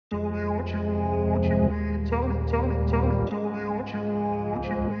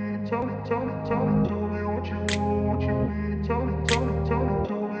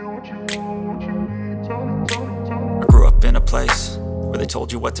place where they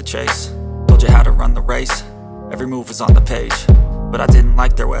told you what to chase, told you how to run the race. Every move was on the page, but I didn't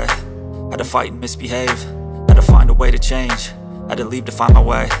like their way. Had to fight and misbehave, had to find a way to change, had to leave to find my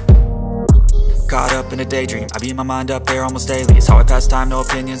way. Caught up in a daydream, I beat my mind up there almost daily. It's how I pass time, no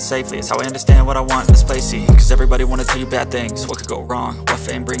opinions safely. It's how I understand what I want in this place, see. Cause everybody wanna tell you bad things, what could go wrong, what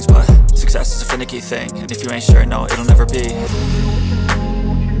fame brings. But success is a finicky thing, and if you ain't sure, no, it'll never be.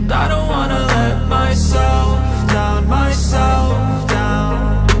 I don't wanna let myself down, myself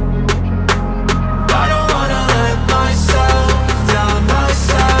down. I don't wanna let myself down,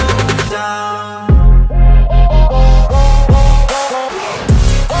 myself down.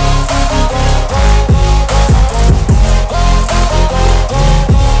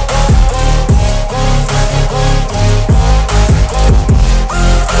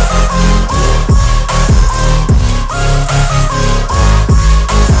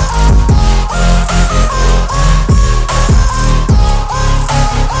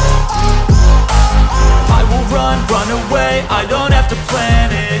 I don't have to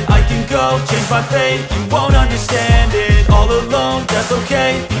plan it, I can go change my fate. You won't understand it, all alone, that's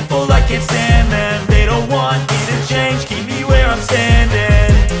okay. People, I can't stand them, they don't want me to change, keep me where I'm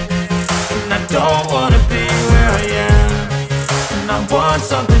standing. And I don't wanna be where I am, and I want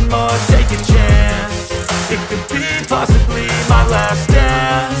something more, take a chance. It could be possibly my last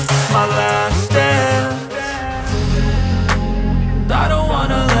dance, my last dance. I don't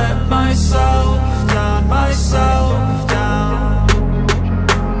wanna let myself down, myself